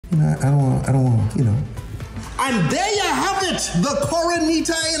I don't want, And there you have it, the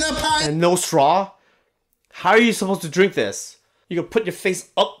Coronita in a pie. And no straw? How are you supposed to drink this? You can put your face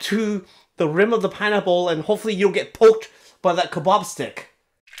up to the rim of the pineapple and hopefully you'll get poked by that kebab stick.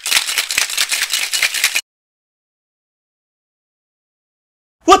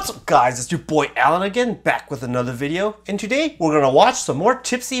 What's up guys, it's your boy Alan again, back with another video. And today we're gonna watch some more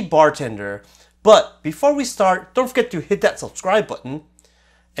Tipsy Bartender. But before we start, don't forget to hit that subscribe button.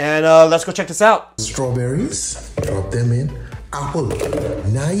 And let's go check this out. Strawberries, drop them in. Apple,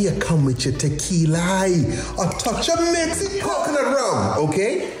 now you come with your tequila. A touch of Mexican coconut rum,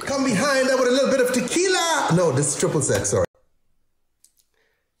 okay? Come behind that with a little bit of tequila. No, this is triple sec, sorry.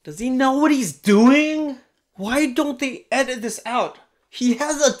 Does he know what he's doing? Why don't they edit this out? He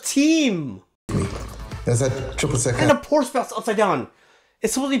has a team. That's that triple sec. And the pour spout's upside down.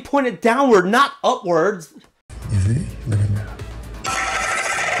 It's supposed to be pointed downward, not upwards. You see? Look at that.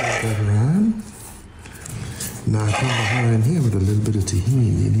 That around. Now come behind here with a little bit of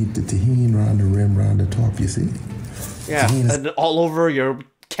tahini. You need the tahini around the rim, around the top, you see? Yeah, and all over your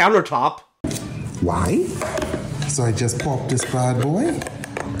countertop. Why? So I just popped this bad boy.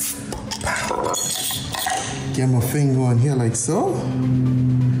 Get my finger on here like so.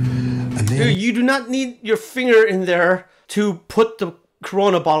 And then dude, you do not need your finger in there to put the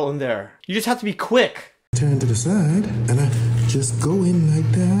Corona bottle in there. You just have to be quick. Turn to the side and I just go in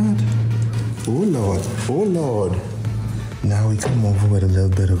like that. Oh Lord, oh Lord. Now we come over with a little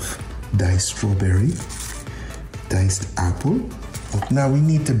bit of diced strawberry, diced apple. Now we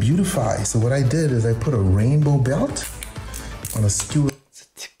need to beautify. So what I did is I put a rainbow belt on a skewer. It's a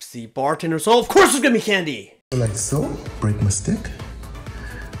Tipsy Bartender, so of course there's gonna be candy. Like so, break my stick,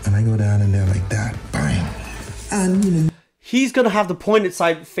 and I go down in there like that, bang. And he's gonna have the pointed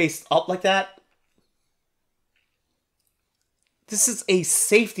side face up like that. This is a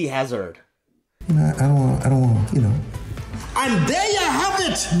safety hazard. I don't want, And there you have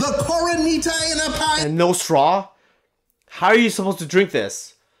it, the Coronita in a pie. And no straw? How are you supposed to drink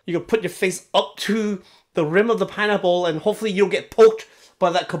this? You can put your face up to the rim of the pineapple and hopefully you'll get poked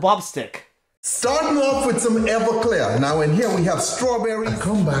by that kebab stick. Starting off with some Everclear. Now in here we have strawberries. I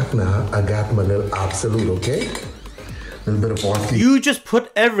come back now, I got my little Absolute, okay? A little bit of vodka. You just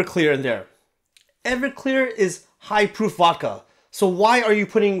put Everclear in there. Everclear is high proof vodka. So why are you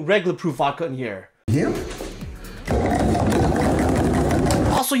putting regular proof vodka in here? Yeah.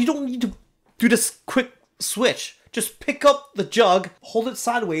 Also, you don't need to do this quick switch. Just pick up the jug, hold it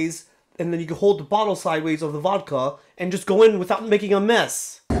sideways, and then you can hold the bottle sideways of the vodka and just go in without making a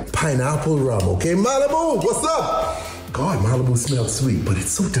mess. Pineapple rum, okay? Malibu, what's up? God, Malibu smells sweet, but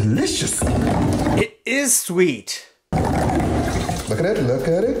it's so delicious. It is sweet. Look at it, look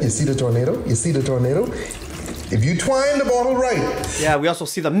at it. You see the tornado? You see the tornado? If you twine the bottle right. Yeah, we also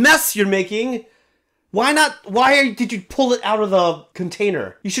see the mess you're making. Why did you pull it out of the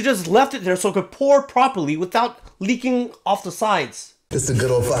container? You should just left it there so it could pour properly without leaking off the sides. It's a good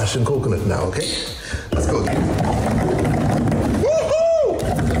old-fashioned coconut now, okay? Let's go.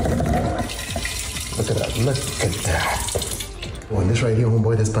 Look at that, look at that. Oh, and this right here,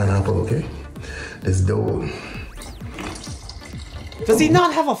 homeboy, this pineapple, okay? This dough. Does he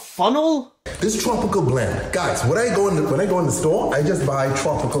not have a funnel? This tropical blend. Guys, when I go in the store, I just buy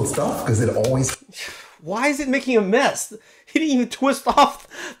tropical stuff because it always... Why is it making a mess? He didn't even twist off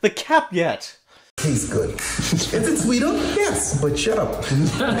the cap yet. Tastes good. Is it sweeter? Yes, but shut up,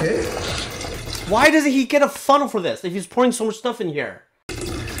 okay? Why doesn't he get a funnel for this if he's pouring so much stuff in here?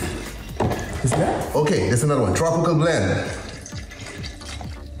 Is that? Okay, there's another one. Tropical blend.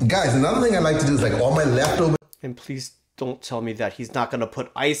 Guys, another thing I like to do is like all my leftover. And please don't tell me that he's not gonna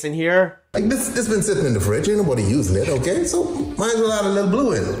put ice in here. Like this been sitting in the fridge. Ain't nobody using it, okay? So might as well add a little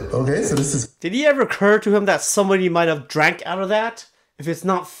blue in it. Okay, so this is. Did it ever occur to him that somebody might have drank out of that? If it's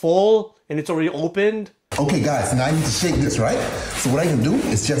not full and it's already opened? Okay, guys, now I need to shake this, right? So what I can do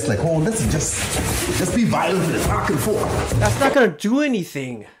is just like, oh, let's just be violent with it, rock and forth. That's not gonna do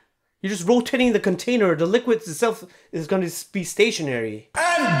anything. You're just rotating the container. The liquid itself is going to be stationary.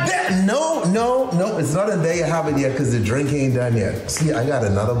 And then, no, it's not in there you have it yet because the drink ain't done yet. See, I got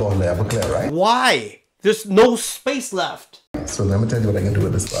another bottle of Everclear, right? Why? There's no space left. So let me tell you what I can do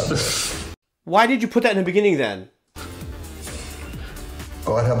with this bottle. Why did you put that in the beginning then?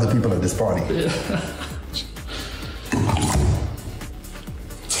 God help the people at this party. And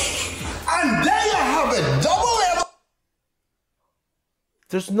there you have it, double Ever.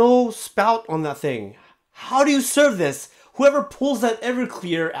 There's no spout on that thing. How do you serve this? Whoever pulls that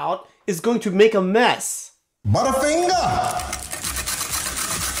Everclear out is going to make a mess. Butterfinger!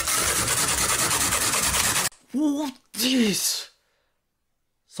 Oh, jeez.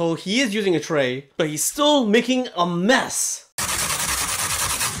 So he is using a tray, but he's still making a mess.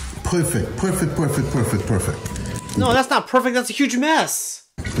 Perfect, perfect, perfect, perfect, perfect. No, that's not perfect. That's a huge mess.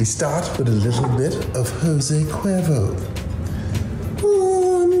 We start with a little bit of Jose Cuervo.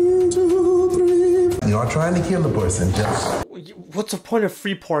 1, 2, 3. You are trying to kill the person, just. What's the point of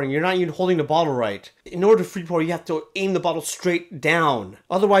free pouring? You're not even holding the bottle right. In order to free pour, you have to aim the bottle straight down.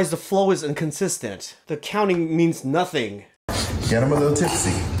 Otherwise, the flow is inconsistent. The counting means nothing. Get him a little tipsy.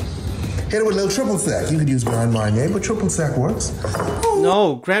 Hit it with a little triple sec. You could use Grand Marnier, but triple sec works.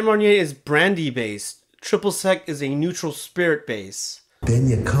 No, Grand Marnier is brandy based. Triple sec is a neutral spirit base. Then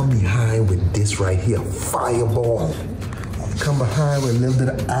you come behind with this right here, Fireball. Come behind with a little bit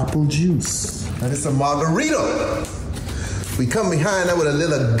of apple juice. Now this is a Margarita. We come behind that with a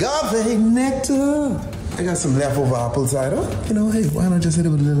little agave nectar. I got some leftover apple cider. You know, hey, why not just hit it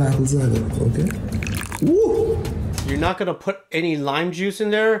with a little apple cider, okay? Woo! You're not gonna put any lime juice in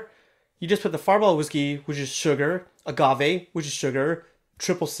there. You just put the Fireball whiskey, which is sugar, agave, which is sugar,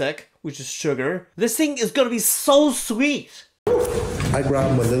 triple sec, which is sugar. This thing is gonna be so sweet. I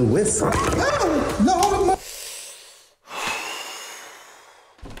grabbed my little whisk. Oh, no.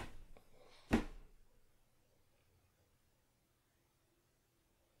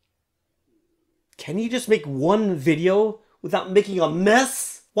 Can he just make one video without making a mess?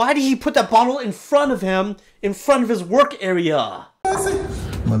 Why did he put that bottle in front of him, in front of his work area?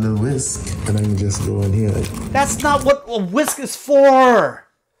 My little whisk, and I can just go in here. That's not what a whisk is for.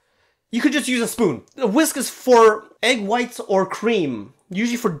 You could just use a spoon. A whisk is for egg whites or cream,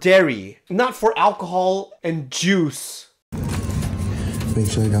 usually for dairy, not for alcohol and juice. Make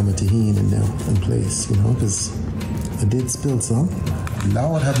sure I got my tahini in there in place, you know, because I did spill some.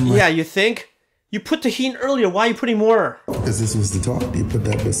 Lord have mercy. Yeah, you think? You put tahini earlier, why are you putting more? Because this was the top. You put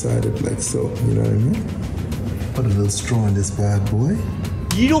that beside it like so, you know what I mean? Put a little straw in this bad boy.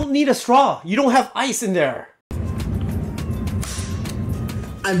 You don't need a straw. You don't have ice in there.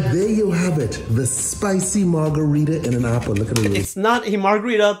 And there you have it. The spicy margarita in an apple. Look at it. It's not a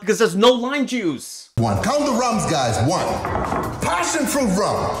margarita because there's no lime juice. 1. Count the rums, guys. 1. Passion fruit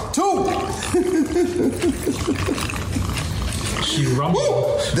rum. 2.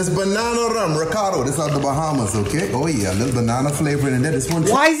 Woo! This banana rum, Ricardo. This is out of the Bahamas, okay? Oh yeah, a little banana flavor in there. This one.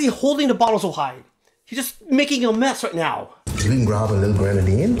 Why is he holding the bottle so high? He's just making a mess right now. You can grab a little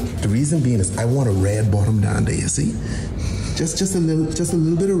grenadine. The reason being is I want a red bottom down there, you see? Just a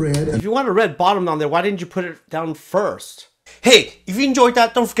little bit of red. If you want a red bottom down there, why didn't you put it down first? Hey, if you enjoyed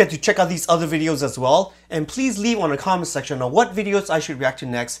that, don't forget to check out these other videos as well. And please leave on the comment section on what videos I should react to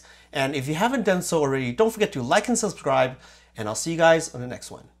next. And if you haven't done so already, don't forget to like and subscribe. And I'll see you guys on the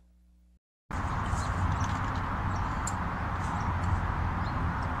next one.